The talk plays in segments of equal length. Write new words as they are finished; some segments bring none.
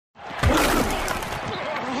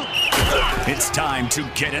It's time to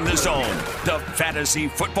get in the zone, the Fantasy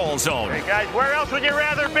Football Zone. Hey guys, where else would you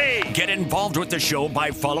rather be? Get involved with the show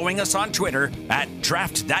by following us on Twitter at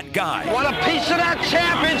DraftThatGuy. Want a piece of that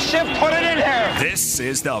championship? Put it in here. This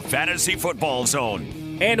is the Fantasy Football Zone.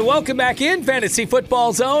 And welcome back in Fantasy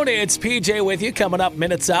Football Zone. It's PJ with you. Coming up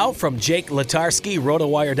minutes out from Jake Latarski,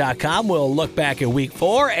 RotoWire.com. We'll look back at Week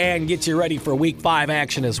 4 and get you ready for Week 5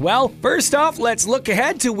 action as well. First off, let's look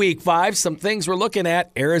ahead to Week 5. Some things we're looking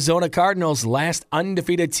at. Arizona Cardinals, last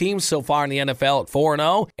undefeated team so far in the NFL at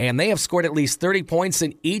 4-0. And they have scored at least 30 points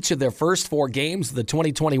in each of their first 4 games of the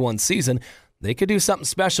 2021 season. They could do something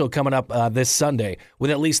special coming up this Sunday.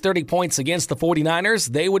 With at least 30 points against the 49ers,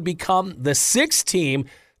 they would become the 6th team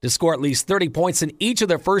to score at least 30 points in each of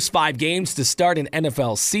their first 5 games to start an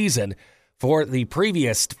NFL season. For the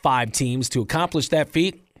previous 5 teams to accomplish that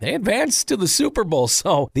feat, they advanced to the Super Bowl.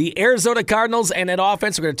 So the Arizona Cardinals and that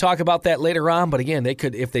offense, we're going to talk about that later on. But again, they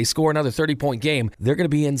could, if they score another 30-point game, they're going to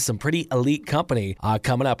be in some pretty elite company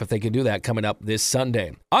coming up if they can do that coming up this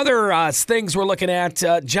Sunday. Other things we're looking at,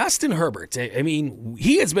 Justin Herbert. I mean,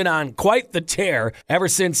 he has been on quite the tear ever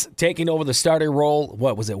since taking over the starter role.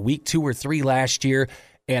 What was it, week 2 or 3 last year?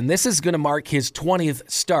 And this is going to mark his 20th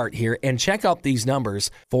start here. And check out these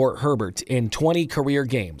numbers for Herbert in 20 career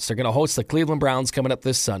games. They're going to host the Cleveland Browns coming up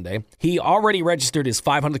this Sunday. He already registered his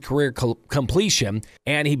 500th career completion,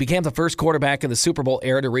 and he became the first quarterback in the Super Bowl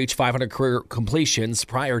era to reach 500 career completions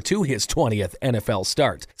prior to his 20th NFL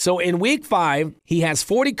start. So in Week 5, he has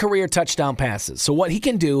 40 career touchdown passes. So what he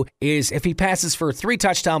can do is if he passes for 3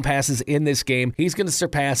 touchdown passes in this game, he's going to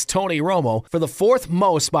surpass Tony Romo for the 4th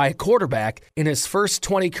most by a quarterback in his first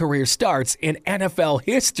 20 career starts in NFL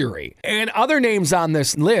history. And other names on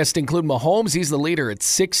this list include Mahomes. He's the leader at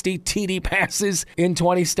 60 TD passes in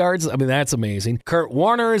 20 starts. I mean, that's amazing. Kurt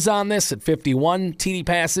Warner is on this at 51 TD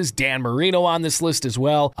passes. Dan Marino on this list as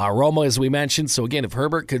well. Romo, as we mentioned. So again, if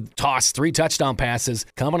Herbert could toss 3 touchdown passes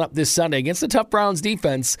coming up this Sunday against the tough Browns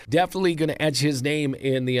defense, definitely going to edge his name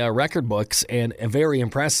in the record books, and a very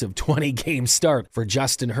impressive 20-game start for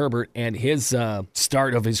Justin Herbert and his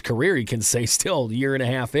start of his career, you can say, still a year and a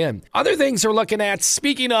half in. Other things we're looking at,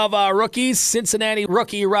 speaking of rookies, Cincinnati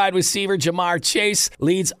rookie wide receiver Ja'Marr Chase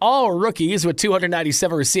leads all rookies with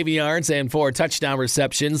 297 receiving yards and 4 touchdown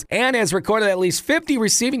receptions, and has recorded at least 50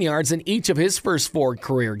 receiving yards in each of his first 4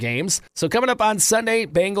 career games. So coming up on Sunday,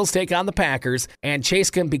 Bengals take on the Packers, and Chase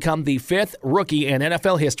can become the 5th rookie in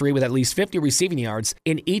NFL history with at least 50 receiving yards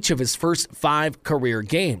in each of his first 5 career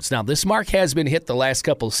games. Now, this mark has been hit the last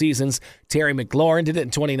couple seasons. Terry McLaurin did it in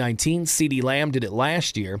 2019. CeeDee Lamb did it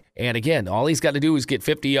last year. And again, all he's got to do is get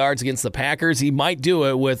 50 yards against the Packers. He might do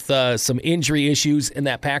it with some injury issues in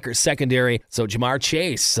that Packers secondary. So Ja'Marr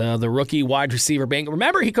Chase, the rookie wide receiver Bengal.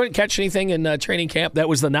 Remember, he couldn't catch anything in training camp. That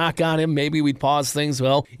was the knock on him. Maybe we'd pause things.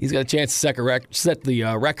 Well, he's got a chance to set the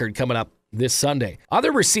record coming up this Sunday.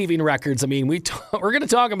 Other receiving records, I mean, we're going to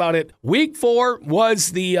talk about it. Week 4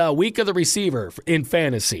 was the week of the receiver in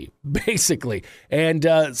fantasy, basically. And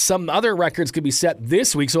some other records could be set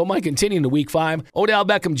this week, so it might continue into Week 5. Odell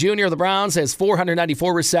Beckham Jr. of the Browns has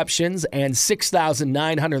 494 receptions and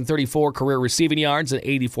 6,934 career receiving yards in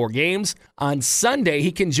 84 games. On Sunday,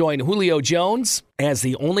 he can join Julio Jones as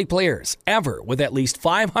the only players ever with at least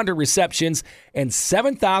 500 receptions and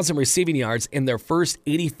 7,000 receiving yards in their first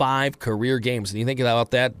 85 career games. And you think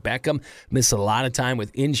about that, Beckham missed a lot of time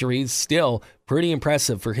with injuries, still pretty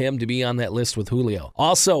impressive for him to be on that list with Julio.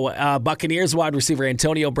 Also, Buccaneers wide receiver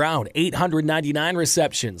Antonio Brown, 899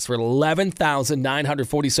 receptions for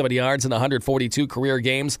 11,947 yards in 142 career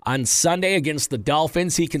games. On Sunday against the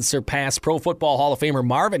Dolphins, he can surpass Pro Football Hall of Famer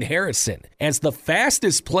Marvin Harrison as the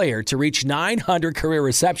fastest player to reach 900 career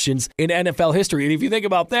receptions in NFL history. And if you think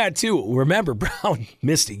about that, too, remember, Brown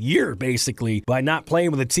missed a year, basically, by not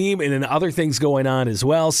playing with the team and then other things going on as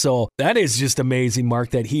well. So that is just amazing,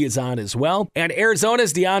 Mark, that he is on as well. And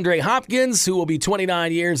Arizona's DeAndre Hopkins, who will be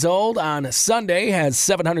 29 years old on Sunday, has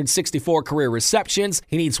 764 career receptions.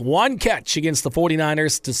 He needs 1 catch against the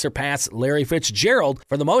 49ers to surpass Larry Fitzgerald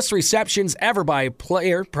for the most receptions ever by a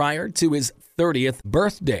player prior to his 30th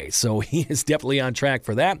birthday. So he is definitely on track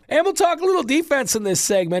for that. And we'll talk a little defense in this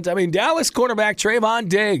segment. I mean, Dallas cornerback Trayvon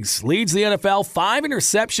Diggs leads the NFL 5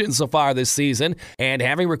 interceptions so far this season, and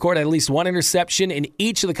having recorded at least 1 interception in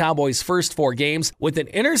each of the Cowboys' first 4 games. With an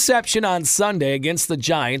interception on Sunday against the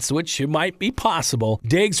Giants, which might be possible,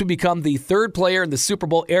 Diggs would become the 3rd player in the Super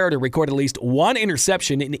Bowl era to record at least 1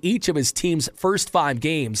 interception in each of his team's first 5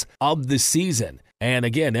 games of the season. And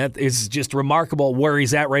again, that is just remarkable where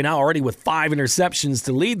he's at right now, already with 5 interceptions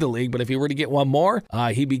to lead the league. But if he were to get one more,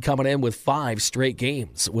 he'd be coming in with 5 straight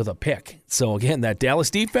games with a pick. So again, that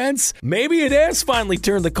Dallas defense, maybe it has finally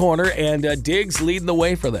turned the corner, and Diggs leading the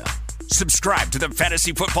way for them. Subscribe to the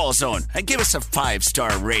Fantasy Football Zone and give us a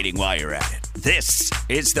 5-star rating while you're at it. This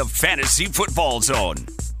is the Fantasy Football Zone.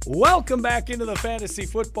 Welcome back into the Fantasy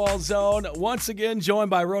Football Zone. Once again,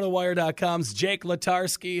 joined by RotoWire.com's Jake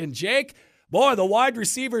Latarsky. And Jake, boy, the wide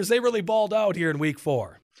receivers, they really balled out here in week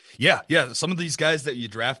 4. Yeah. Some of these guys that you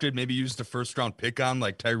drafted, maybe used a first-round pick on,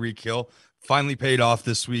 like Tyreek Hill, finally paid off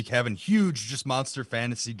this week, having huge, just monster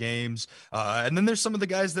fantasy games. And then there's some of the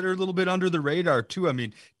guys that are a little bit under the radar too. I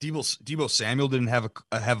mean, Deebo Samuel didn't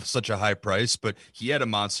have such a high price, but he had a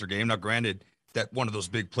monster game. Now, granted, that one of those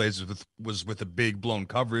big plays was with a big blown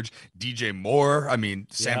coverage. DJ Moore, I mean,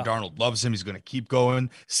 Sam Darnold loves him. He's going to keep going.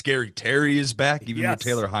 Scary Terry is back, even with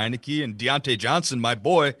Taylor Heineke. And Deontay Johnson, my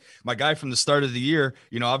boy, my guy from the start of the year.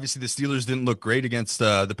 You know, obviously the Steelers didn't look great against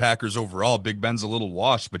the Packers overall. Big Ben's a little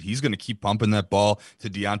washed, but he's going to keep pumping that ball to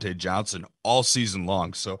Deontay Johnson all season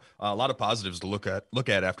long. So a lot of positives to look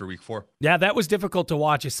at after week 4. Yeah, that was difficult to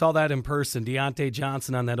watch. I saw that in person. Deontay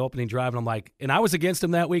Johnson on that opening drive, and I'm like, and I was against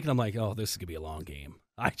him that week, and I'm like, oh, this is going to be a long game.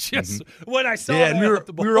 I just, when I saw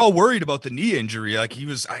that, we were all worried about the knee injury. Like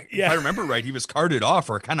if I remember right, he was carted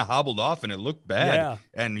off or kind of hobbled off, and it looked bad.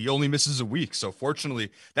 And he only misses a week. So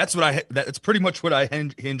fortunately, that's pretty much what I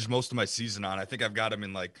hinged most of my season on. I think I've got him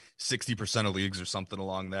in like 60% of leagues or something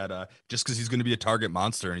along that, just because he's going to be a target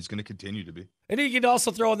monster, and he's going to continue to be. And you can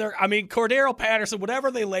also throw in there, I mean, Cordero Patterson, whatever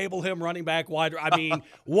they label him, running back, wide, I mean,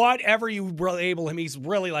 whatever you label him, he's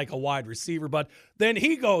really like a wide receiver. But then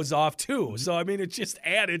he goes off too. So, I mean, it just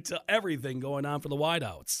added to everything going on for the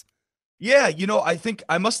wideouts. Yeah, you know, I think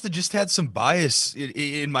I must have just had some bias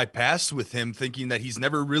in my past with him, thinking that he's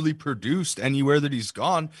never really produced anywhere that he's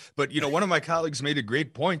gone. But, you know, one of my colleagues made a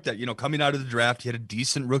great point that, you know, coming out of the draft, he had a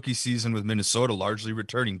decent rookie season with Minnesota, largely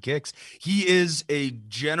returning kicks. He is a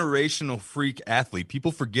generational freak athlete.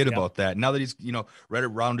 People forget about that. Now that he's, you know, right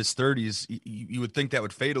around his 30s, you would think that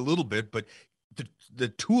would fade a little bit, but the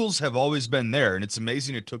tools have always been there, and it's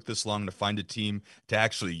amazing it took this long to find a team to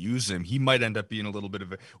actually use him. He might end up being a little bit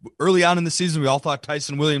of early on in the season, we all thought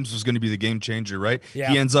Tyson Williams was going to be the game changer, right? Yeah.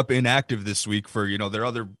 He ends up inactive this week for, you know, their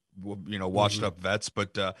other, you know, washed up vets,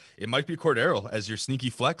 but it might be Cordero as your sneaky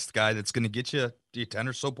flex guy that's going to get you 10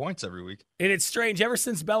 or so points every week. And it's strange. Ever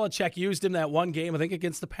since Belichick used him that one game, I think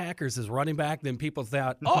against the Packers as running back, then people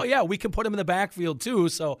thought, oh, yeah, we can put him in the backfield too.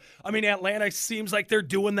 So, I mean, Atlanta seems like they're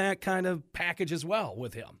doing that kind of package as well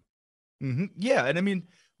with him. Mm-hmm. Yeah, and I mean,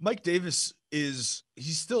 Mike Davis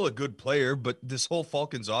he's still a good player, but this whole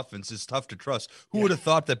Falcons offense is tough to trust. Who would have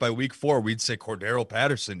thought that by week 4 we'd say Cordero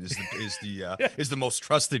Patterson is the most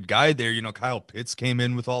trusted guy there? You know, Kyle Pitts came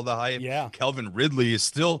in with all the hype. Yeah. Calvin Ridley is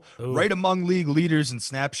still right among league leaders in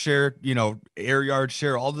snap share, you know, air yard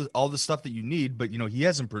share, all the stuff that you need, but you know, he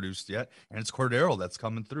hasn't produced yet, and it's Cordero that's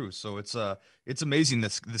coming through. So it's amazing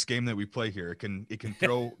this game that we play here. It can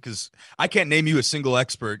throw, because I can't name you a single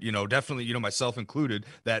expert, you know, definitely, you know, myself included,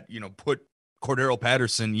 that, you know, put Cordero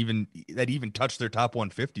Patterson even touched their top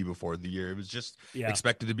 150 before the year. It was just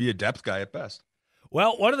expected to be a depth guy at best.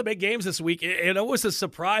 Well, one of the big games this week, and it was a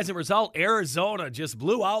surprising result. Arizona just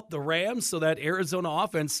blew out the Rams, so that Arizona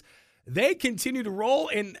offense, they continue to roll.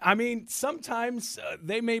 And, I mean, sometimes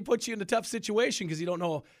they may put you in a tough situation because you don't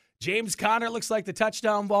know. James Conner looks like the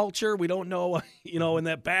touchdown vulture. We don't know, you know, in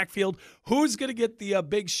that backfield who's going to get the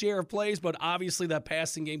big share of plays, but obviously that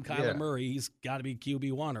passing game, Kyler Murray, he's got to be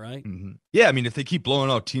QB1, right? Mm-hmm. Yeah, I mean, if they keep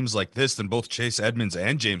blowing out teams like this, then both Chase Edmonds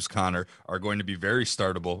and James Conner are going to be very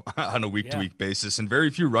startable on a week-to-week basis, and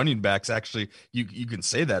very few running backs actually you can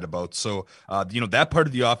say that about. So, you know, that part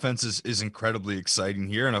of the offense is incredibly exciting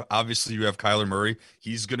here, and obviously you have Kyler Murray.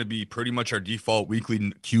 He's going to be pretty much our default weekly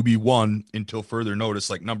QB1 until further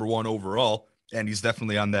notice, like number 1 overall. And he's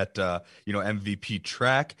definitely on that, you know, MVP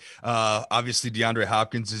track. Obviously, DeAndre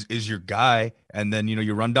Hopkins is your guy. And then, you know,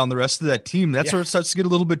 you run down the rest of that team. That's where it starts to get a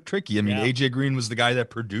little bit tricky. I mean, AJ Green was the guy that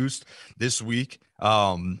produced this week.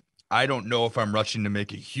 I don't know if I'm rushing to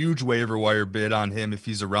make a huge waiver wire bid on him if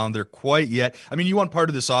he's around there quite yet. I mean, you want part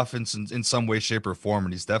of this offense in some way, shape, or form,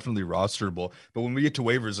 and he's definitely rosterable. But when we get to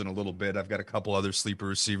waivers in a little bit, I've got a couple other sleeper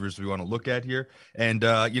receivers we want to look at here. And,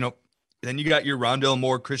 you know, then you got your Rondale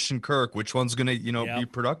Moore, Christian Kirk. Which one's going to, be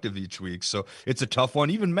productive each week? So it's a tough one.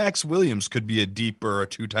 Even Max Williams could be a deep or a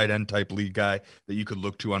 2 tight end type league guy that you could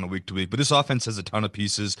look to on a week to week. But this offense has a ton of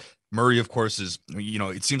pieces. Murray, of course, is,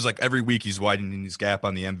 it seems like every week he's widening his gap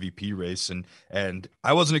on the MVP race. And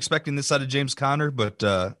I wasn't expecting this out of James Conner, but,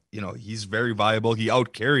 he's very viable. He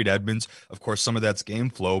out-carried Edmonds. Of course, some of that's game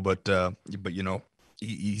flow, but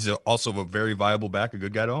he's also a very viable back, a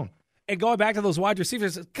good guy to own. And going back to those wide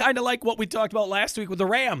receivers, it's kind of like what we talked about last week with the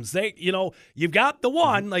Rams. They, you've got the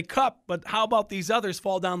one, like Kupp, but how about these others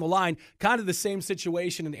fall down the line? Kind of the same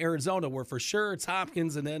situation in Arizona where for sure it's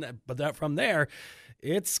Hopkins, but from there,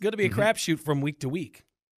 it's going to be a crapshoot from week to week.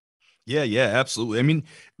 Yeah, absolutely. I mean,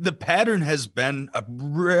 the pattern has been a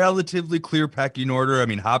relatively clear pecking order. I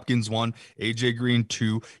mean, Hopkins 1, AJ Green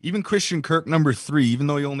 2, even Christian Kirk number 3, even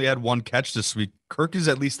though he only had 1 catch this week. Kirk is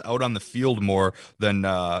at least out on the field more than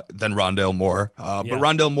Rondale Moore. But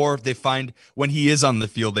Rondale Moore, they find when he is on the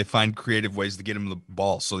field, they find creative ways to get him the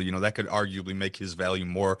ball. So, that could arguably make his value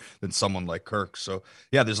more than someone like Kirk. So,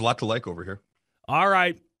 yeah, there's a lot to like over here. All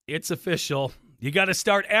right, it's official. You got to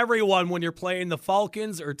start everyone when you're playing the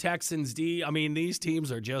Falcons or Texans D. I mean, these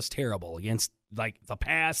teams are just terrible against like the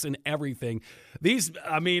pass and everything.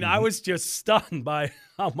 I was just stunned by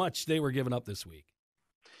how much they were giving up this week.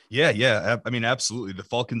 Yeah. I mean, absolutely. The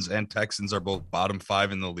Falcons and Texans are both bottom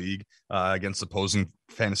 5 in the league against opposing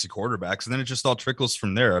fantasy quarterbacks. And then it just all trickles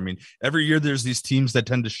from there. I mean, every year there's these teams that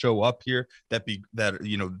tend to show up here that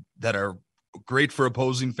are great for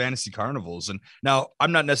opposing fantasy carnivals. And now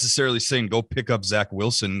I'm not necessarily saying go pick up Zach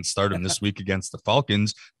Wilson and start him this week against the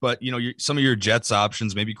Falcons, but some of your Jets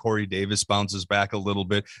options, maybe Corey Davis bounces back a little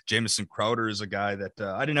bit. Jamison Crowder is a guy that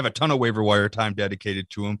I didn't have a ton of waiver wire time dedicated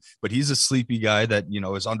to him, but he's a sleepy guy that,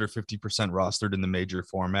 is under 50% rostered in the major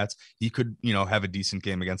formats. He could, have a decent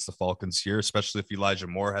game against the Falcons here, especially if Elijah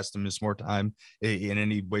Moore has to miss more time in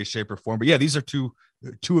any way, shape, or form. But yeah, these are two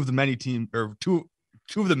of the many teams, or two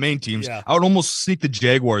of the main teams. Yeah. I would almost sneak the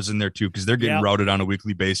Jaguars in there too, because they're getting routed on a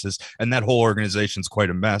weekly basis, and that whole organization's quite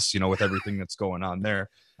a mess, with everything that's going on there.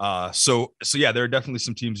 So yeah, there are definitely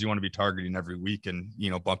some teams you want to be targeting every week, and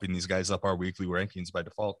bumping these guys up our weekly rankings by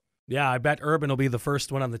default. Yeah, I bet Urban will be the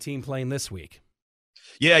first one on the team playing this week.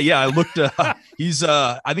 Yeah. I looked. He's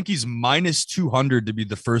I think he's minus 200 to be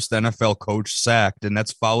the first NFL coach sacked, and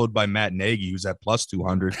that's followed by Matt Nagy, who's at plus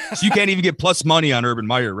 200. So you can't even get plus money on Urban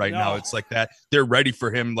Meyer right now. It's like that. They're ready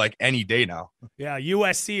for him like any day now. Yeah,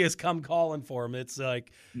 USC has come calling for him. It's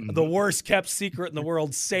like the worst kept secret in the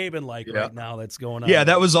world. Saban right now that's going on. Yeah,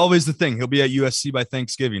 that was always the thing. He'll be at USC by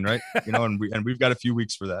Thanksgiving, right? And we've got a few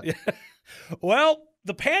weeks for that. Yeah. Well,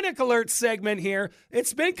 the Panic Alert segment here,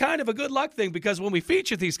 it's been kind of a good luck thing because when we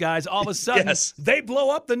feature these guys, all of a sudden they blow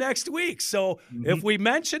up the next week. So if we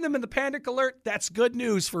mention them in the Panic Alert, that's good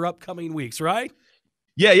news for upcoming weeks, right?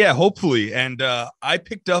 Yeah, hopefully. And I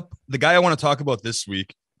picked up the guy I want to talk about this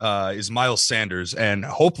week. Is Miles Sanders, and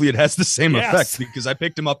hopefully it has the same effect, because I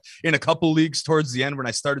picked him up in a couple leagues towards the end when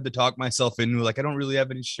I started to talk myself into like, I don't really have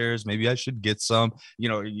any shares. Maybe I should get some.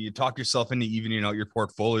 You talk yourself into evening out your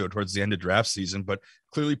portfolio towards the end of draft season, but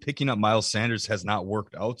clearly picking up Miles Sanders has not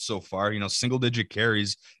worked out so far. Single digit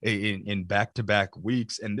carries in back-to-back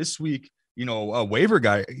weeks, and this week, a waiver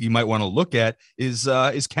guy you might want to look at is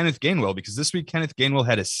Kenneth Gainwell, because this week Kenneth Gainwell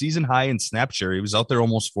had a season high in snap share. He was out there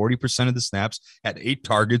almost 40% of the snaps, had 8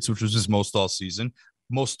 targets, which was his most all season,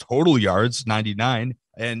 most total yards, 99.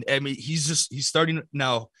 And I mean, he's starting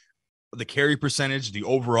now. The carry percentage, the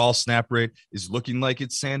overall snap rate is looking like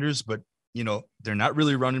it's Sanders, but they're not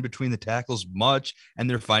really running between the tackles much, and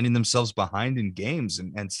they're finding themselves behind in games.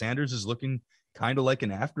 And Sanders is looking kind of like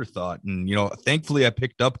an afterthought. And, thankfully I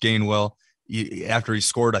picked up Gainwell after he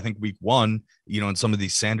scored, I think week 1, in some of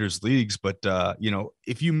these Sanders leagues. But,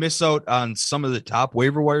 if you miss out on some of the top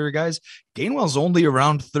waiver wire guys, Gainwell's only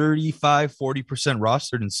around 35, 40%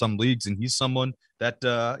 rostered in some leagues. And he's someone that,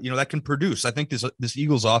 that can produce. I think this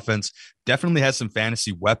Eagles offense definitely has some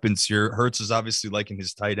fantasy weapons here. Hurts is obviously liking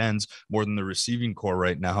his tight ends more than the receiving core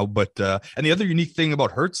right now. But, and the other unique thing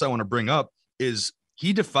about Hurts I want to bring up is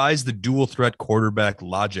he defies the dual threat quarterback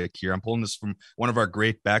logic here. I'm pulling this from one of our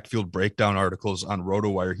great backfield breakdown articles on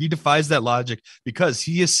RotoWire. He defies that logic because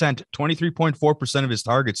he has sent 23.4% of his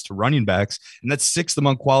targets to running backs, and that's 6th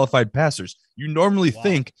among qualified passers. You normally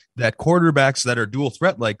think that quarterbacks that are dual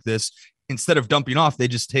threat like this, instead of dumping off, they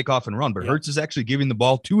just take off and run. But Hurts is actually giving the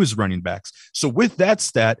ball to his running backs. So with that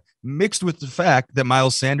stat, mixed with the fact that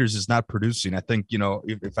Miles Sanders is not producing, I think,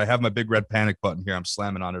 if I have my big red panic button here, I'm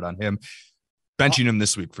slamming on him. benching him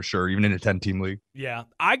this week for sure, even in a 10-team league. Yeah.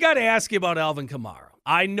 I got to ask you about Alvin Kamara.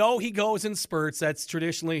 I know he goes in spurts. That's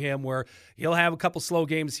traditionally him, where he'll have a couple slow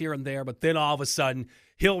games here and there, but then all of a sudden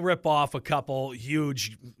he'll rip off a couple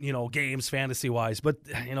huge, games fantasy-wise. But,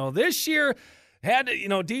 this year had,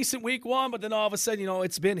 decent week one, but then all of a sudden,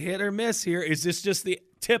 it's been hit or miss here. Is this just the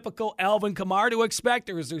typical Alvin Kamara to expect,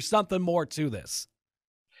 or is there something more to this?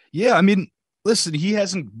 Yeah, I mean, listen, he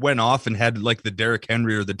hasn't went off and had like the Derrick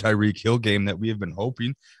Henry or the Tyreek Hill game that we have been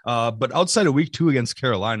hoping. But outside of week 2 against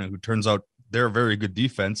Carolina, who turns out they're a very good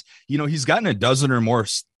defense, he's gotten a dozen or more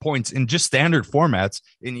points in just standard formats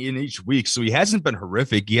in each week. So he hasn't been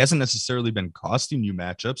horrific. He hasn't necessarily been costing you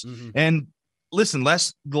matchups. Mm-hmm. And listen,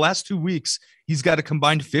 the last 2 weeks, he's got a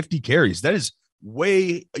combined 50 carries. That is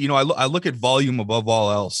way, I look at volume above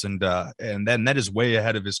all else, and then that is way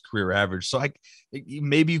ahead of his career average. So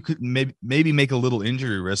maybe you could maybe make a little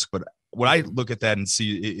injury risk, but what I look at that and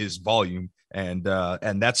see is volume, and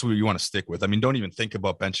that's what you want to stick with. I mean, don't even think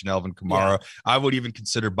about benching Alvin Kamara. Yeah. I would even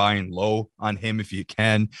consider buying low on him if you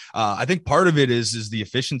can. I think part of it is the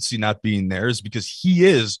efficiency not being there, is because he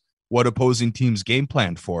is what opposing teams game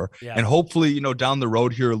planned for. Yeah. And hopefully, down the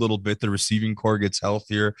road here a little bit, the receiving core gets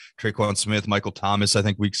healthier. Tre'Quan Smith, Michael Thomas, I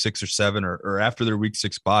think week 6 or 7 or after their week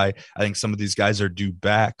 6 bye, I think some of these guys are due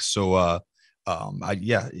back. So,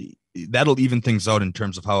 that'll even things out in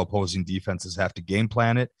terms of how opposing defenses have to game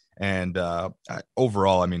plan it. And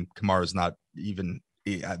overall, I mean, Kamara's not even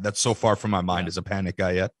that's so far from my mind as a panic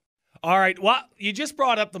guy yet. All right. Well, you just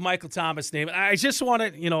brought up the Michael Thomas name. I just want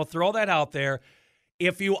to, throw that out there.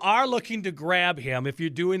 If you are looking to grab him, if you're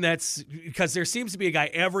doing that, because there seems to be a guy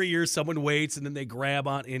every year, someone waits and then they grab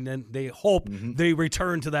on and then they hope they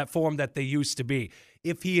return to that form that they used to be.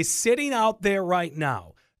 If he is sitting out there right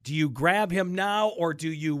now, do you grab him now or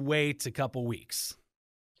do you wait a couple weeks?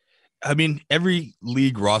 I mean, every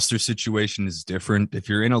league roster situation is different. If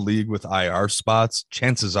you're in a league with IR spots,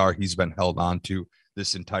 chances are he's been held on to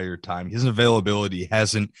this entire time. His availability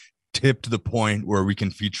hasn't tipped to the point where we can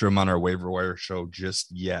feature him on our waiver wire show just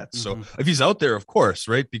yet. So if he's out there, of course,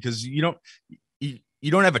 right? Because you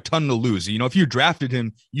don't have a ton to lose. If you drafted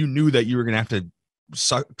him, you knew that you were going to have to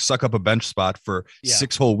suck up a bench spot for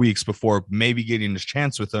 6 whole weeks before maybe getting his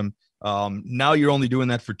chance with him. Now you're only doing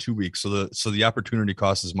that for 2 weeks. So the opportunity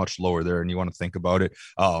cost is much lower there, and you want to think about it.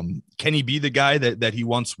 Can he be the guy that he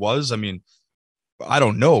once was? I mean, I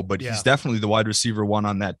don't know, but he's definitely the wide receiver one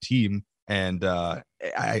on that team. And I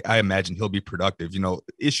imagine he'll be productive.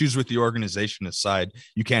 Issues with the organization aside,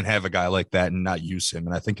 you can't have a guy like that and not use him.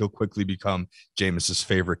 And I think he'll quickly become Jameis's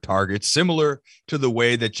favorite target, similar to the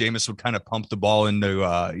way that Jameis would kind of pump the ball into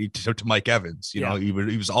to Mike Evans. He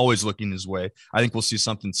was always looking his way. I think we'll see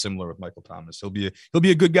something similar with Michael Thomas. He'll be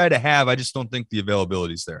a good guy to have. I just don't think the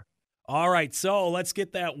availability is there. All right, so let's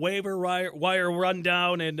get that waiver wire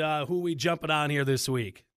rundown and who we jumping on here this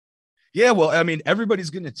week. Yeah, well, I mean, everybody's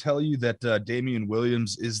going to tell you that Damian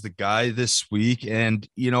Williams is the guy this week, and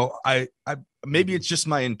I maybe it's just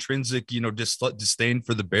my intrinsic disdain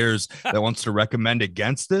for the Bears that wants to recommend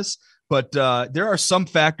against this. But there are some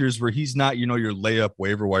factors where he's not, your layup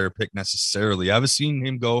waiver wire pick necessarily. I've seen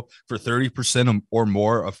him go for 30% or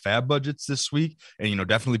more of fab budgets this week, and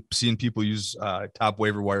definitely seeing people use top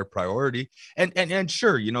waiver wire priority. And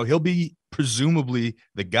sure, he'll be presumably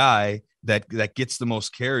the guy that gets the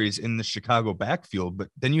most carries in the Chicago backfield. But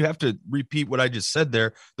then you have to repeat what I just said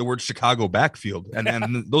there, the word Chicago backfield.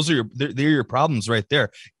 And those are they're your problems right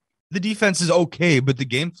there. The defense is okay, but the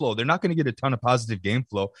game flow, they're not going to get a ton of positive game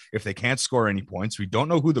flow if they can't score any points. We don't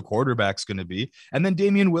know who the quarterback's going to be. And then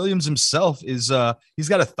Damian Williams himself is he's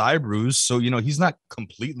got a thigh bruise. So, he's not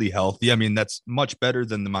completely healthy. I mean, that's much better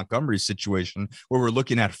than the Montgomery situation where we're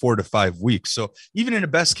looking at 4 to 5 weeks. So even in a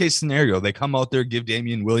best case scenario, they come out there, give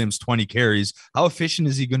Damian Williams 20 carries. How efficient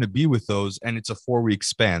is he going to be with those? And it's a 4-week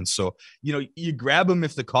span. So, you grab him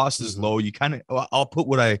if the cost is low. You kind of, I'll put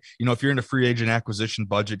what if you're in a free agent acquisition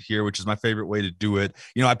budget here, which is my favorite way to do it.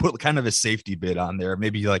 I put kind of a safety bid on there,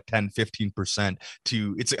 maybe like 10-15%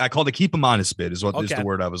 I call it a keep them honest bid is the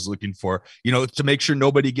word I was looking for, to make sure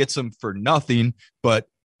nobody gets him for nothing, but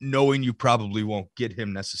knowing you probably won't get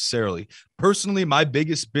him necessarily. Personally, my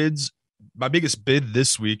biggest bid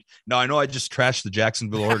this week. Now I know I just trashed the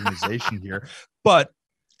Jacksonville organization here, but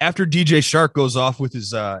after DJ Shark goes off with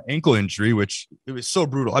his ankle injury, which it was so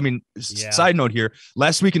brutal. I mean, side note here,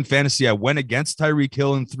 last week in fantasy, I went against Tyreek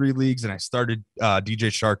Hill in 3 leagues and I started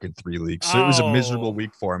DJ Shark in 3 leagues. So it was a miserable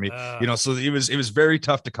week for me, so it was very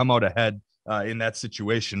tough to come out ahead in that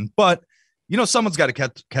situation. But, Someone's got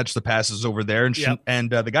to catch the passes over there. And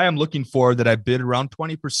Yep. The guy I'm looking for that I bid around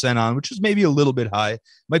 20% on, which is maybe a little bit high,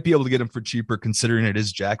 might be able to get him for cheaper considering it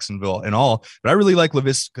is Jacksonville and all. But I really like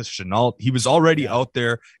Laviska Shenault. He was already out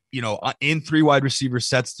there, in 3 wide receiver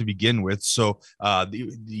sets to begin with. So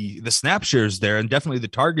the snap share is there, and definitely the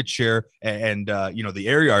target share and the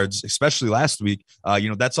air yards, especially last week,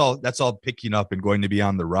 that's all picking up and going to be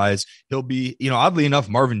on the rise. He'll be, oddly enough,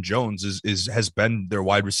 Marvin Jones has been their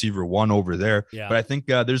wide receiver 1 over there. Yeah. But I think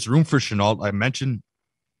there's room for Shenault. I mentioned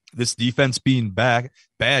this defense being bad,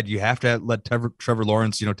 you have to let Trevor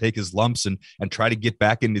Lawrence, take his lumps and try to get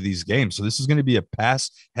back into these games. So this is going to be a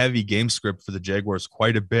pass-heavy game script for the Jaguars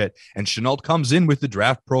quite a bit. And Shenault comes in with the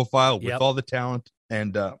draft profile, with all the talent,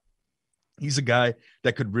 and he's a guy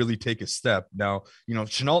that could really take a step. Now,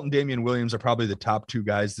 Shenault and Damian Williams are probably the top 2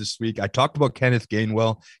 guys this week. I talked about Kenneth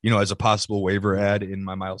Gainwell, as a possible waiver ad in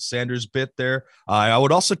my Miles Sanders bit there. I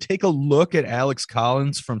would also take a look at Alex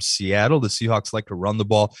Collins from Seattle. The Seahawks like to run the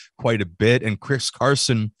ball quite a bit. And Chris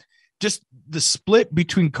Carson, just the split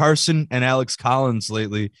between Carson and Alex Collins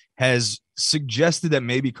lately has suggested that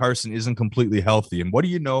maybe Carson isn't completely healthy. And what do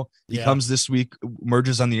you know? He comes this week,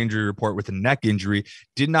 emerges on the injury report with a neck injury,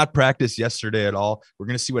 did not practice yesterday at all. We're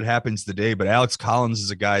going to see what happens today. But Alex Collins is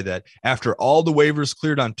a guy that after all the waivers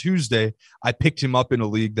cleared on Tuesday, I picked him up in a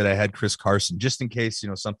league that I had Chris Carson, just in case,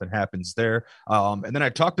 something happens there. And then I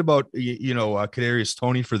talked about, Kadarius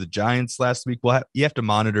Toney for the Giants last week. Well, you have to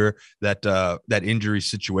monitor that injury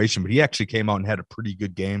situation, but he actually came out and had a pretty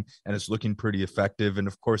good game and is looking pretty effective. And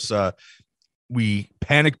of course, we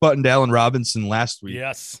panic buttoned Allen Robinson last week.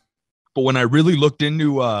 Yes. But when I really looked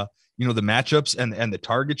into, the matchups and the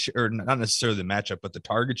target share, or not necessarily the matchup, but the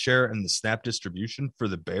target share and the snap distribution for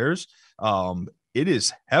the Bears, it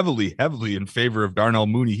is heavily in favor of Darnell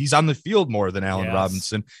Mooney. He's on the field more than Allen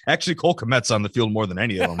Robinson. Actually, Cole Kmet's on the field more than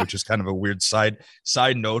any of them, which is kind of a weird side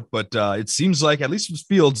note. But it seems like, at least with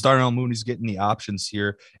Fields, Darnell Mooney's getting the options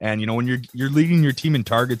here. And, when you're leading your team in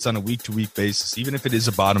targets on a week-to-week basis, even if it is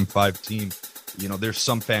a bottom 5 team, there's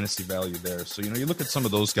some fantasy value there. So, you look at some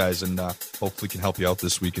of those guys and hopefully can help you out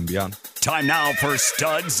this week and beyond. Time now for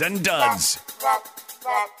Studs and Duds.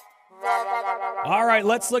 All right,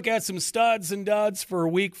 let's look at some studs and duds for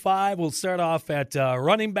week 5. We'll start off at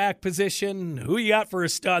running back position. Who you got for a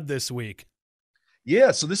stud this week?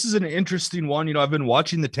 Yeah, so this is an interesting one. I've been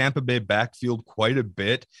watching the Tampa Bay backfield quite a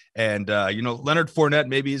bit. And, Leonard Fournette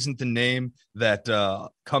maybe isn't the name that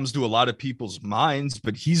comes to a lot of people's minds,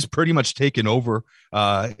 but he's pretty much taken over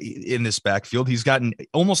in this backfield. He's gotten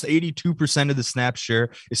almost 82% of the snap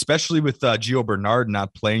share, especially with Gio Bernard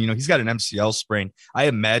not playing. He's got an MCL sprain. I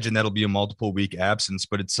imagine that'll be a multiple week absence,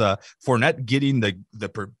 but it's Fournette getting the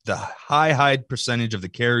high percentage of the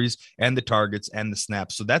carries and the targets and the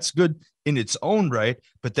snaps. So that's good in its own right.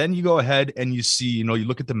 But then you go ahead and you see, you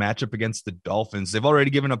look at the matchup against the Dolphins. They've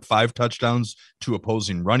already given up 5 touchdowns to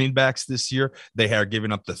opposing running backs this year. They are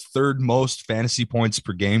giving up the 3rd most fantasy points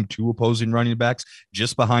per game to opposing running backs,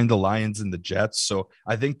 just behind the Lions and the Jets. So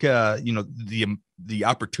I think, the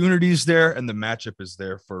opportunities there and the matchup is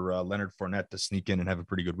there for Leonard Fournette to sneak in and have a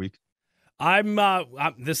pretty good week.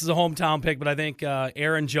 This is a hometown pick, but I think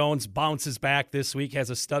Aaron Jones bounces back this week, has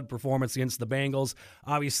a stud performance against the Bengals.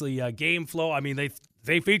 Obviously, game flow. I mean,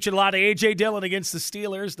 they featured a lot of A.J. Dillon against the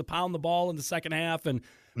Steelers to pound the ball in the second half and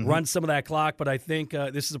run some of that clock. But I think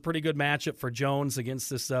this is a pretty good matchup for Jones against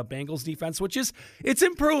this Bengals defense, it's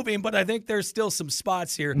improving, but I think there's still some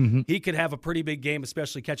spots here. He could have a pretty big game,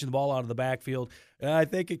 especially catching the ball out of the backfield. I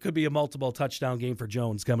think it could be a multiple touchdown game for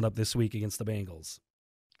Jones coming up this week against the Bengals.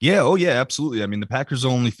 Yeah. Oh, yeah, absolutely. I mean, the Packers are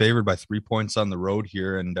only favored by 3 points on the road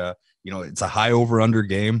here. And, it's a high over-under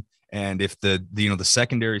game. And if the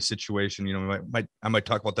secondary situation, I might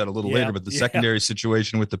talk about that a little later, but the secondary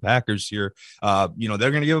situation with the Packers here, they're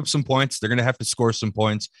going to give up some points. They're going to have to score some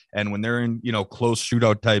points. And when they're in, close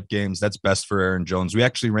shootout type games, that's best for Aaron Jones. We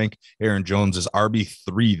actually rank Aaron Jones as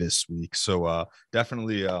RB3 this week. So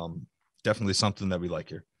definitely something that we like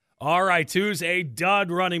here. All right. Who's a dud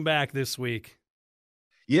running back this week?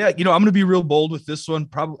 Yeah, I'm going to be real bold with this one.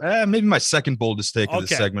 Probably, maybe my second boldest take of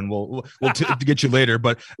this segment. We'll to get you later,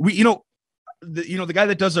 but the guy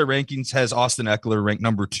that does our rankings has Austin Eckler ranked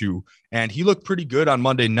number 2, and he looked pretty good on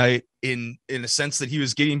Monday night in a sense that he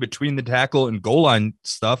was getting between the tackle and goal line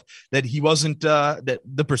stuff that he wasn't, that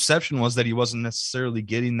the perception was that he wasn't necessarily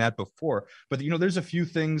getting that before. But, there's a few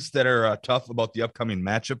things that are tough about the upcoming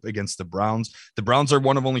matchup against the Browns. The Browns are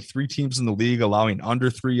one of only 3 teams in the league allowing under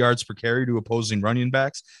 3 yards per carry to opposing running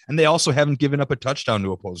backs. And they also haven't given up a touchdown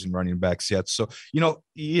to opposing running backs yet. So,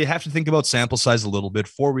 you have to think about sample size a little bit.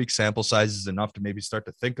 4-week sample size is enough to maybe start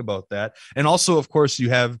to think about that. And also, of course, you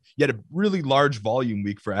had a really large volume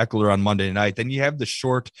week for Ekeler on Monday night. Then you have the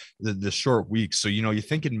short week. So, you're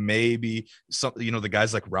thinking maybe some, the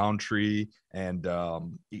guys like Roundtree and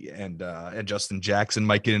Justin Jackson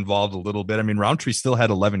might get involved a little bit. I mean, Roundtree still had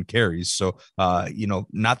 11 carries, so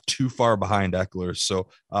not too far behind Ekeler. So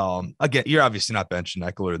again, you're obviously not benching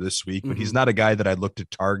Ekeler this week, but he's not a guy that I'd look to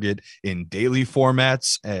target in daily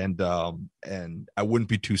formats, and I wouldn't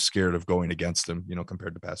be too scared of going against him,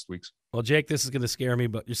 compared to past weeks. Well, Jake, this is going to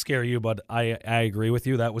scare you, but I agree with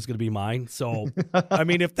you. That was going to be mine. So, I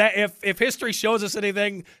mean, if history shows us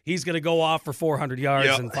anything, he's going to go off for 400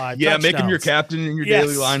 yards and 5 touchdowns. Make him your captain in your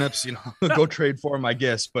daily lineups. Go trade for him, I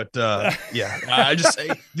guess. But I just say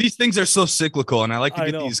these things are so cyclical, and I like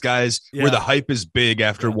to get these guys where the hype is big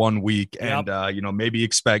after 1 week, and maybe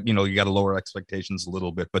expect you got to lower expectations a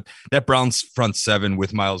little bit. But that Browns front 7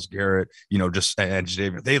 with Myles Garrett, and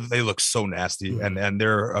David, they look so nasty, and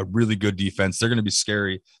they're a really good defense. They're going to be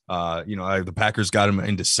scary. The Packers got him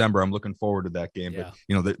in December. I'm looking forward to that game. Yeah.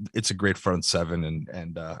 But it's a great front 7,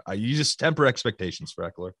 and you just temper expectations for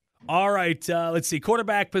Ekeler. All right, let's see.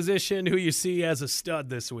 Quarterback position, who you see as a stud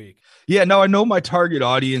this week? Yeah, now I know my target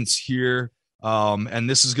audience here, and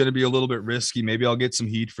this is going to be a little bit risky. Maybe I'll get some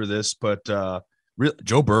heat for this, but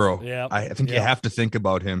Joe Burrow. Yeah, I think you have to think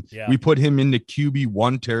about him. Yeah. We put him into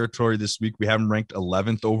QB1 territory this week. We have him ranked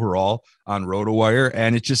 11th overall on RotoWire,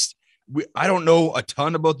 and it just I don't know a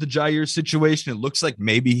ton about the Jair situation. It looks like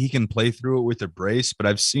maybe he can play through it with a brace, but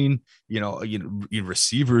I've seen,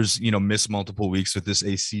 receivers, miss multiple weeks with this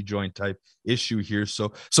AC joint type issue here.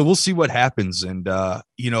 So we'll see what happens. And,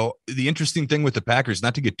 the interesting thing with the Packers,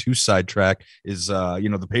 not to get too sidetracked, is,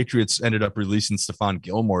 the Patriots ended up releasing Stephon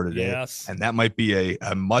Gilmore today. Yes. And that might be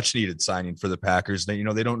a much needed signing for the Packers. They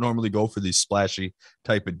don't normally go for these splashy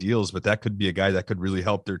type of deals, but that could be a guy that could really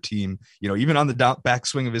help their team, even on the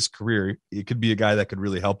backswing of his career. It could be a guy that could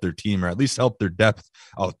really help their team, or at least help their depth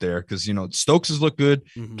out there. Cause Stokes has looked good.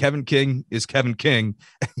 Mm-hmm. Kevin King is Kevin King.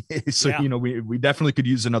 So, we definitely could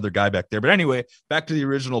use another guy back there, but anyway, back to the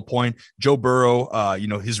original point, Joe Burrow,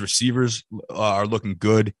 his receivers are looking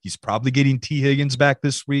good. He's probably getting T Higgins back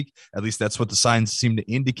this week. At least that's what the signs seem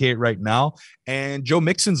to indicate right now. And Joe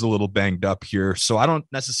Mixon's a little banged up here. So I don't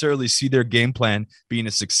necessarily see their game plan being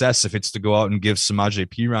a success if it's to go out and give Samaje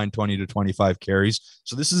Perine 20 to 25 carries.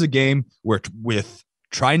 So this is a game where with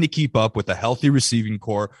trying to keep up with a healthy receiving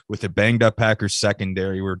core with a banged up Packers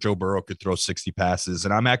secondary where Joe Burrow could throw 60 passes.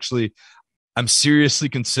 And I'm seriously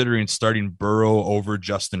considering starting Burrow over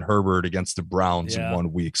Justin Herbert against the Browns in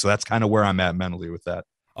 1 week. So that's kind of where I'm at mentally with that.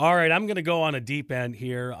 All right, I'm going to go on a deep end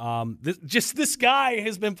here. This guy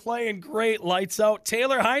has been playing great, lights out.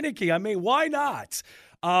 Taylor Heinicke. I mean, why not?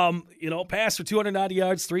 Passed for 290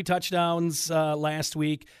 yards, 3 touchdowns last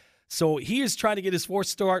week. So he is trying to get his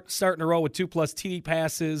 4th start in a row with 2+ TD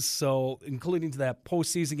passes, so including to that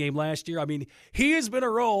postseason game last year. I mean, he has been a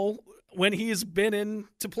role when he has been in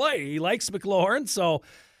to play. He likes McLaurin, so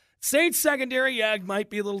Saints secondary, might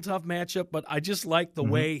be a little tough matchup, but I just like the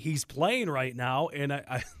way he's playing right now, and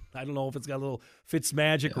I don't know if it's got a little Fitz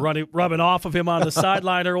magic rubbing off of him on the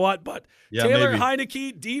sideline or what, but Taylor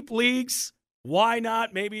Heinicke, deep leagues, why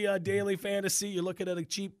not? Maybe a daily fantasy. You're looking at a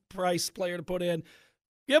cheap price player to put in.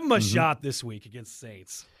 Give him a shot this week against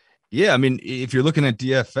Saints. Yeah, I mean, if you're looking at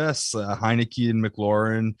DFS, Heinicke and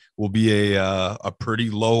McLaurin will be a pretty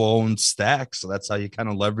low-owned stack, so that's how you kind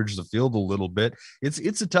of leverage the field a little bit.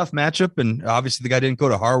 It's a tough matchup, and obviously the guy didn't go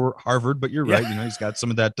to Harvard, but you're right. He's got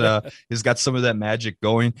some of that. He's got some of that magic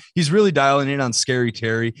going. He's really dialing in on Scary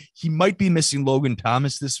Terry. He might be missing Logan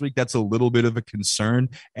Thomas this week. That's a little bit of a concern.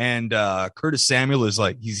 And Curtis Samuel is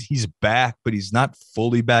he's back, but he's not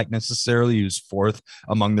fully back necessarily. He was 4th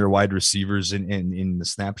among their wide receivers in the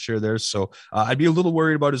snap share there. So I'd be a little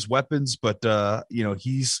worried about his weapons, but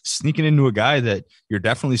he's sneaking into a guy that you're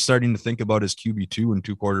definitely starting to think about as QB2 in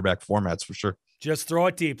 2 quarterback formats for sure. Just throw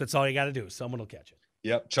it deep. That's all you got to do. Someone will catch it.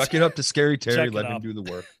 Yep. Chuck it up to Scary Terry. Let him do the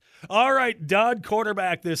work. All right. Dud,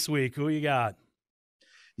 quarterback this week. Who you got?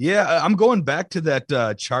 Yeah, I'm going back to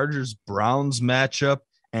that Chargers-Browns matchup.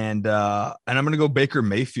 And I'm going to go Baker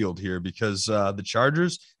Mayfield here because the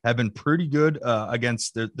Chargers have been pretty good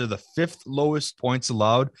against. They're the 5th lowest points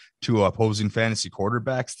allowed to opposing fantasy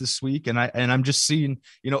quarterbacks this week, and I'm just seeing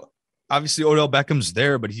obviously Odell Beckham's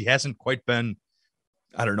there, but he hasn't quite been,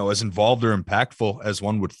 I don't know, as involved or impactful as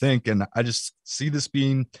one would think. And I just see this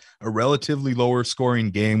being a relatively lower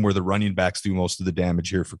scoring game where the running backs do most of the damage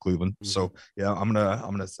here for Cleveland. Mm-hmm. So yeah, I'm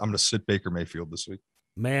gonna sit Baker Mayfield this week.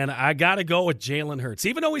 Man, I got to go with Jalen Hurts.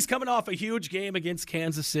 Even though he's coming off a huge game against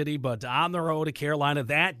Kansas City, but on the road to Carolina,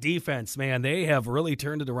 that defense, man, they have really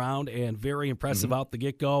turned it around and very impressive out the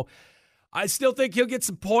get-go. I still think he'll get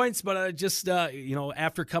some points, but I just,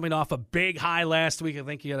 after coming off a big high last week, I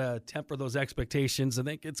think you got to temper those expectations. I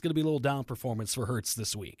think it's going to be a little down performance for Hurts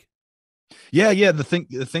this week. Yeah. The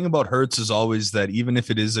thing about Hurts is always that even if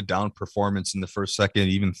it is a down performance in the first, second,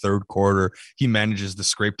 even third quarter, he manages to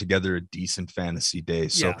scrape together a decent fantasy day.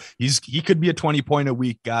 So he could be a 20-point a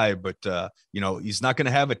week guy, but he's not going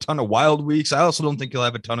to have a ton of wild weeks. I also don't think he'll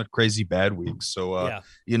have a ton of crazy bad weeks. So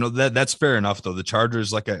that's fair enough though. The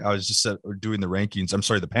Chargers, like I was just doing the rankings. I'm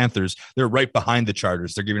sorry, the Panthers, they're right behind the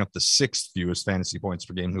Chargers. They're giving up the 6th fewest fantasy points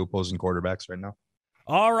per game to opposing quarterbacks right now.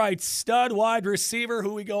 All right, stud wide receiver,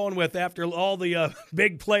 who we going with after all the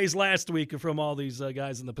big plays last week from all these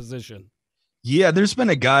guys in the position? Yeah, there's been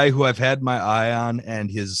a guy who I've had my eye on and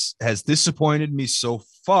has disappointed me so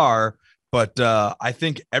far, but I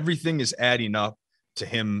think everything is adding up to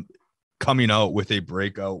him coming out with a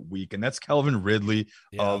breakout week, and that's Calvin Ridley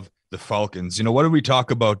of the Falcons. What do we talk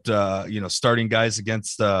about? Starting guys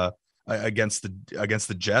against the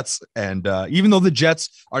Jets, and even though the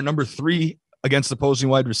Jets are number 3 against opposing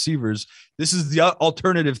wide receivers, this is the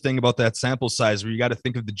alternative thing about that sample size where you got to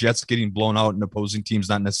think of the Jets getting blown out and opposing teams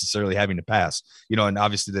not necessarily having to pass, and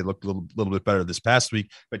obviously they looked a little bit better this past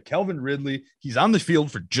week, but Calvin Ridley, he's on the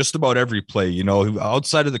field for just about every play,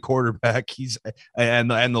 outside of the quarterback, and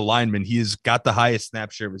the lineman, he's got the highest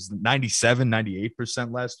snap share. It was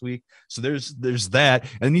 98% last week. So there's that.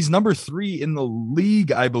 And he's number 3 in the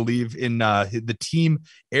league, I believe, in the team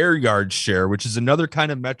air yard share, which is another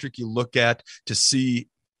kind of metric you look at to see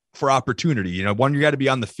for opportunity. One, you got to be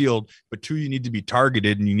on the field, but 2, you need to be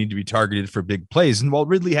targeted, and you need to be targeted for big plays. And while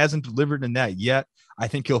Ridley hasn't delivered in that yet, I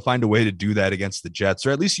think he'll find a way to do that against the Jets,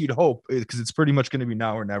 or at least you'd hope, because it's pretty much going to be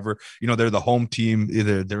now or never. They're the home team.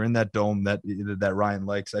 Either they're in that dome that Ryan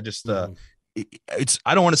likes. I just, I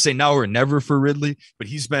don't want to say now or never for Ridley, but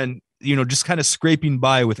he's been, just kind of scraping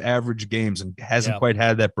by with average games and hasn't quite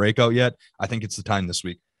had that breakout yet. I think it's the time this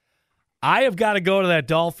week. I have got to go to that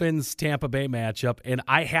Dolphins-Tampa Bay matchup, and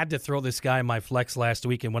I had to throw this guy in my flex last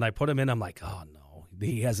week, and when I put him in, I'm like, oh, no,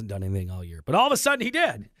 he hasn't done anything all year. But all of a sudden, he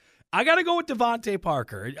did. I got to go with Devontae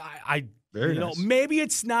Parker. Very nice. Maybe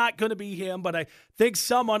it's not going to be him, but I think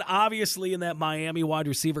someone obviously in that Miami wide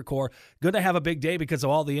receiver core going to have a big day because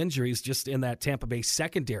of all the injuries just in that Tampa Bay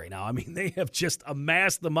secondary now. I mean, they have just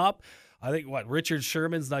amassed them up. I think, Richard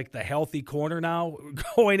Sherman's like the healthy corner now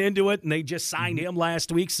going into it, and they just signed him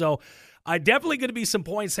last week. So definitely going to be some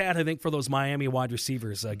points had, I think, for those Miami wide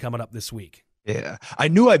receivers coming up this week. Yeah, I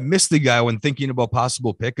knew I missed the guy when thinking about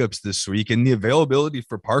possible pickups this week, and the availability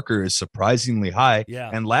for Parker is surprisingly high.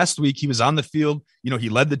 Yeah. And last week he was on the field. He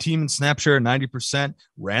led the team in snap share at 90%,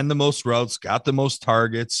 ran the most routes, got the most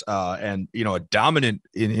targets, and a dominant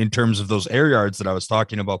in terms of those air yards that I was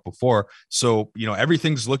talking about before. So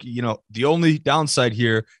everything's looking. The only downside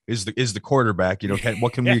here is the quarterback.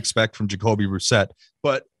 What can we expect from Jacoby Brissett?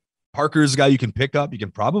 But Parker is a guy you can pick up. You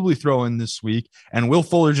can probably throw in this week. And Will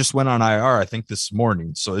Fuller just went on IR, I think, this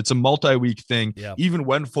morning. So it's a multi-week thing. Yep. Even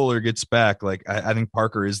when Fuller gets back, I think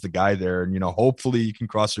Parker is the guy there. And, hopefully you can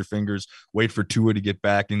cross your fingers, wait for Tua to get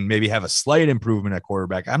back, and maybe have a slight improvement at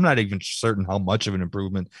quarterback. I'm not even certain how much of an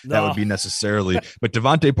improvement that would be necessarily. But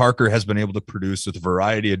Devontae Parker has been able to produce with a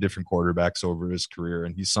variety of different quarterbacks over his career.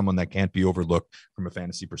 And he's someone that can't be overlooked from a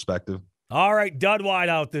fantasy perspective. All right, dud wide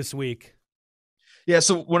out this week. Yeah,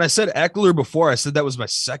 so when I said Eckler before, I said that was my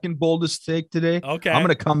second boldest take today. Okay. I'm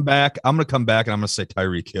going to come back and I'm going to say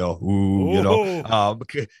Tyreek Hill.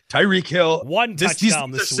 Tyreek Hill. One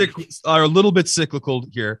touchdown this week. Are a little bit cyclical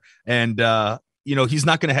here. And, he's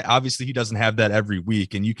not going to obviously he doesn't have that every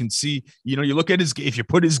week. And you can see, you look at if you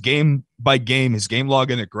put his game by game, his game log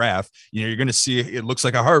in a graph, you're going to see it looks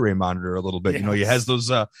like a heart rate monitor a little bit. Yes.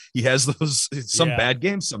 He has those some bad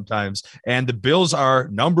games sometimes. And the Bills are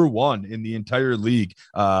number 1 in the entire league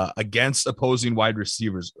against opposing wide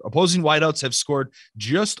receivers. Opposing wideouts have scored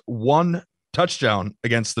just 1 touchdown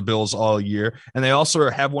against the Bills all year, and they also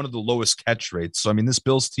have one of the lowest catch rates. So I mean, this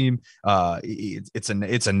Bills team, it's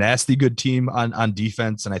a nasty good team on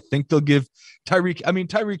defense, and I think they'll give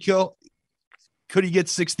Tyreek Hill Could he get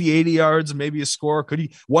 60, 80 yards and maybe a score? Could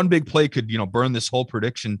he? One big play could, burn this whole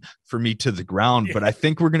prediction for me to the ground. But I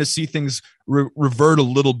think we're going to see things revert a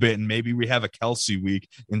little bit, and maybe we have a Kelce week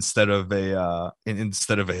instead of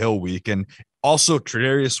a Hill week. And also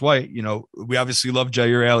Tre'Davious White, we obviously love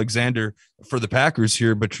Jair Alexander for the Packers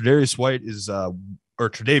here, but Tre'Davious White is or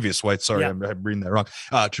Tre'Davious White. Sorry, I'm reading that wrong.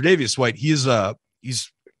 Tre'Davious White, he's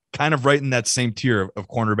kind of right in that same tier of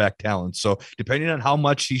cornerback talent. So depending on how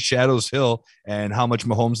much he shadows Hill and how much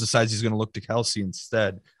Mahomes decides he's going to look to Kelce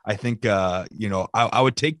instead, I think, I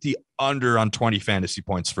would take the under on 20 fantasy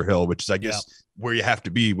points for Hill, which is, I guess, where you have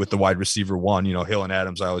to be with the wide receiver one. Hill and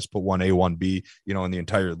Adams, I always put 1A, 1B, in the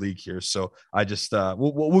entire league here. So I just,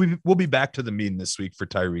 we'll be back to the mean this week for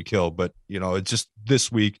Tyreek Hill, but, it's just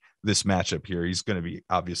this week, this matchup here, he's going to be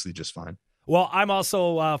obviously just fine. Well, I'm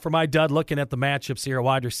also, for my dud, looking at the matchups here,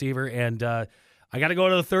 wide receiver, and I got to go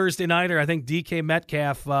to the Thursday nighter. I think DK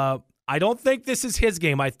Metcalf, I don't think this is his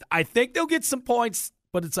game. I think they'll get some points,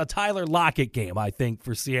 but it's a Tyler Lockett game, I think,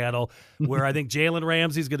 for Seattle, where I think Jalen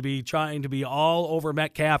Ramsey's going to be trying to be all over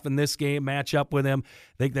Metcalf in this game, match up with him.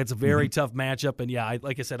 I think that's a very tough matchup. And,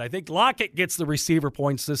 like I said, I think Lockett gets the receiver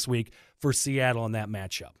points this week for Seattle in that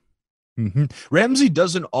matchup. Ramsey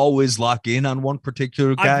doesn't always lock in on one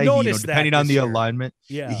particular guy, depending on the alignment.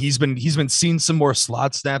 Yeah, he's been seeing some more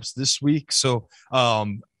slot snaps this week. So,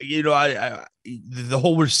 the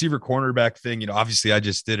whole receiver cornerback thing, obviously I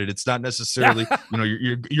just did it. It's not necessarily,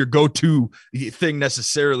 your go-to thing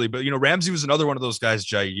necessarily, but Ramsey was another one of those guys,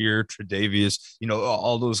 Jair, Tre'Davious,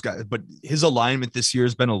 all those guys, but his alignment this year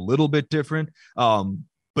has been a little bit different.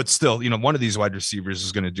 But still, one of these wide receivers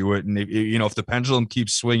is going to do it. And, if the pendulum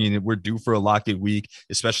keeps swinging, we're due for a Lockett week,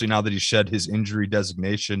 especially now that he shed his injury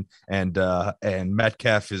designation. And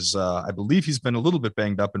Metcalf is, I believe he's been a little bit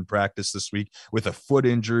banged up in practice this week with a foot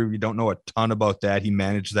injury. We don't know a ton about that. He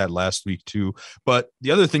managed that last week too. But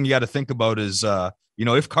the other thing you got to think about is,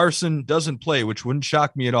 if Carson doesn't play, which wouldn't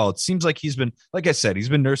shock me at all, it seems like he's been, like I said, he's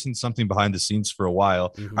been nursing something behind the scenes for a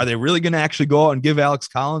while. Are they really going to actually go out and give Alex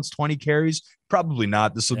Collins 20 carries? Probably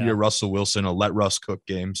not. This will be a Russell Wilson, a let Russ cook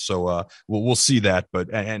game. So we'll see that. But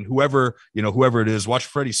and whoever it is, watch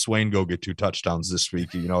Freddie Swain go get 2 touchdowns this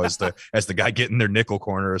week. As the guy getting their nickel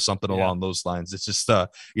corner or something along those lines. It's just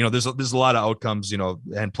there's a lot of outcomes.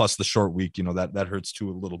 And plus the short week. That hurts too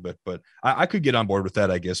a little bit. But I could get on board with that.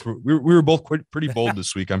 I guess we were both pretty bold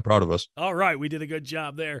this week. I'm proud of us. All right, we did a good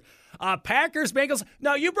job there. Packers, Bengals.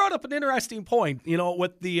 Now you brought up an interesting point.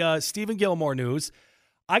 With the Stephen Gilmore news.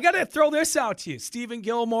 I got to throw this out to you. Stephen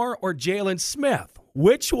Gilmore or Jalen Smith?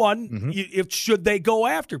 Which one should they go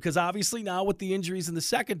after? Because obviously now with the injuries in the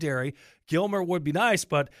secondary, Gilmore would be nice,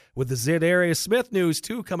 but with the Za'Darius Smith news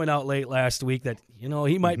too coming out late last week that,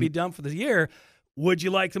 he might be done for the year, would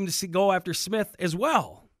you like them to go after Smith as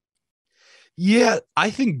well? Yeah,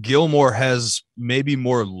 I think Gilmore has maybe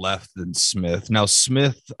more left than Smith. Now,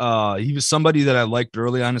 Smith, he was somebody that I liked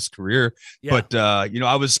early on in his career, but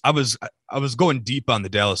I was going deep on the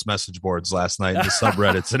Dallas message boards last night, and the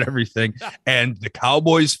subreddits and everything. And the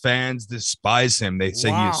Cowboys fans despise him. They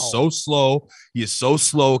say he is so slow. He is so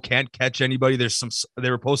slow. Can't catch anybody. They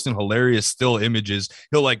were posting hilarious still images.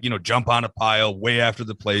 He'll jump on a pile way after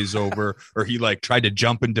the play's over, or he tried to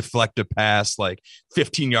jump and deflect a pass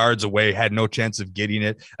 15 yards away, had no chance of getting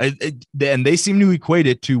it. And they seem to equate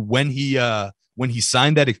it to when he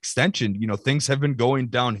signed that extension, things have been going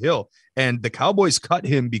downhill. And the Cowboys cut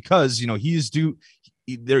him because,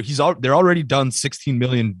 they're already done 16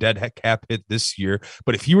 million dead cap hit this year.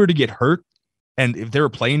 But if he were to get hurt, and if they were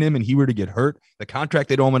playing him and he were to get hurt, the contract,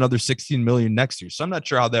 they'd owe him another 16 million next year. So I'm not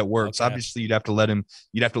sure how that works. Okay. Obviously you'd have to let him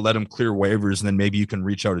clear waivers, and then maybe you can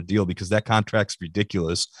reach out a deal because that contract's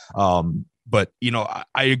ridiculous. But I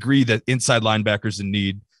agree that inside linebackers in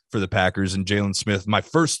need for the Packers, and Jalen Smith. My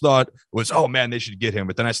first thought was, oh man, they should get him.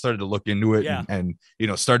 But then I started to look into it and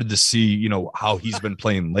started to see, how he's been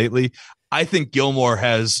playing lately. I think Gilmore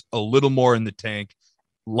has a little more in the tank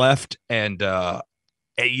left. And,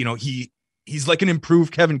 he's like an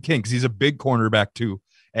improved Kevin King because he's a big cornerback too.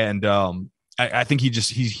 And, I think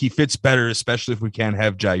he fits better, especially if we can't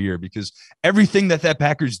have Jair, because everything that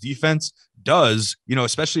Packers defense does,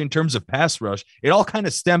 especially in terms of pass rush, it all kind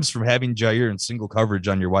of stems from having Jair in single coverage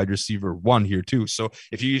on your wide receiver one here too. So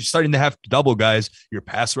if you're starting to have double guys, your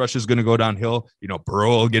pass rush is going to go downhill.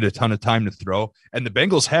 Burrow will get a ton of time to throw, and the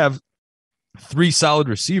Bengals have 3 solid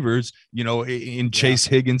receivers, in Chase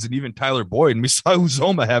Higgins and even Tyler Boyd. And we saw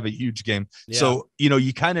Uzoma have a huge game. Yeah. So,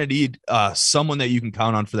 you kind of need someone that you can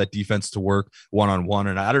count on for that defense to work one-on-one.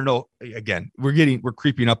 And I don't know, again, we're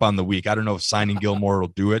creeping up on the week. I don't know if signing Gilmore will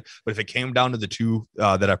do it, but if it came down to the 2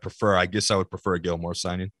 that I prefer, I guess I would prefer a Gilmore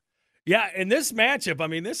signing. Yeah, in this matchup, I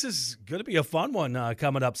mean, this is going to be a fun one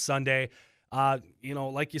coming up Sunday.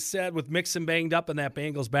 Like you said, with Mixon banged up in that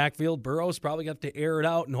Bengals backfield, Burrow's probably got to air it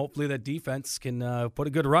out, and hopefully that defense can put a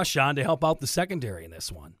good rush on to help out the secondary in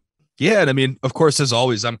this one. Yeah, and I mean, of course, as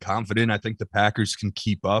always, I'm confident. I think the Packers can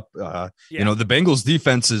keep up. The Bengals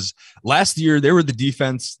defenses last year, they were the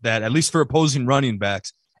defense that, at least for opposing running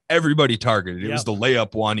backs, everybody targeted. It was the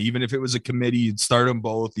layup one. Even if it was a committee, you'd start them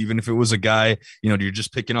both. Even if it was a guy, you're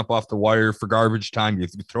just picking up off the wire for garbage time, you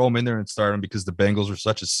throw them in there and start them because the Bengals were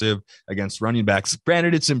such a sieve against running backs.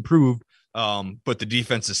 Granted, it's improved, but the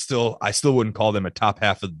defense is I still wouldn't call them a top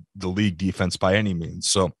half of the league defense by any means.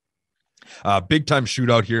 So big time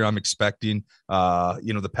shootout here. I'm expecting,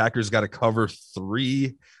 the Packers got to cover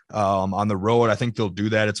 3 on the road. I think they'll do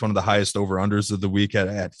that. It's one of the highest over unders of the week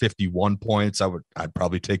at 51 points. I'd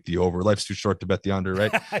probably take the over. Life's too short to bet the under,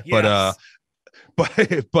 right? Yes.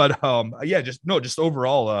 Just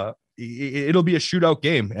overall, it'll be a shootout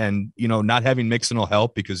game, and not having Mixon will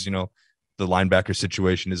help because the linebacker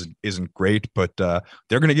situation isn't great, but they're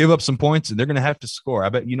going to give up some points and they're going to have to score. I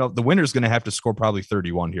bet the winner's going to have to score probably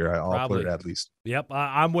 31 here. I'll put it at least. Yep,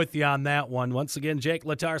 I'm with you on that one. Once again, Jake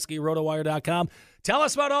Letarski, RotoWire.com. Tell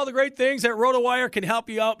us about all the great things that RotoWire can help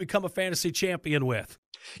you out become a fantasy champion with.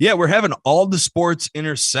 Yeah, we're having all the sports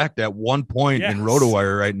intersect at one point in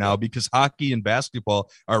RotoWire right now because hockey and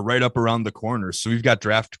basketball are right up around the corner. So we've got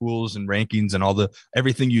draft tools and rankings and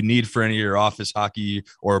everything you need for any of your office hockey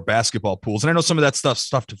or basketball pools. And I know some of that stuff's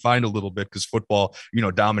tough to find a little bit because football,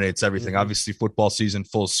 dominates everything. Mm-hmm. Obviously, football season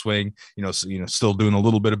full swing. Still doing a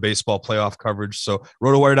little bit of baseball playoff coverage. So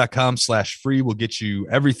RotoWire.com/free will get you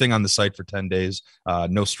everything on the site for 10 days.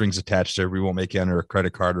 No strings attached there. We won't make you enter a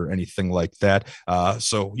credit card or anything like that.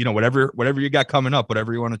 So, whatever you got coming up,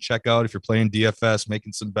 whatever you want to check out, if you're playing DFS,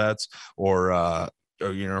 making some bets, or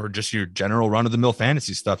just your general run of the mill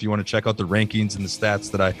fantasy stuff, you want to check out the rankings and the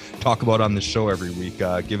stats that I talk about on the show every week.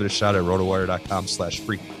 Give it a shot at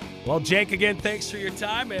rotowire.com/free. Well, Jake, again, thanks for your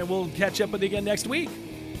time, and we'll catch up with you again next week.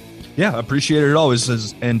 Yeah, appreciate it always,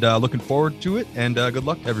 and looking forward to it, and good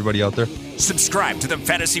luck to everybody out there. Subscribe to the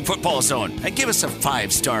Fantasy Football Zone and give us a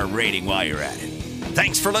 5-star rating while you're at it.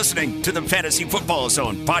 Thanks for listening to the Fantasy Football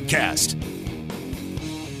Zone podcast.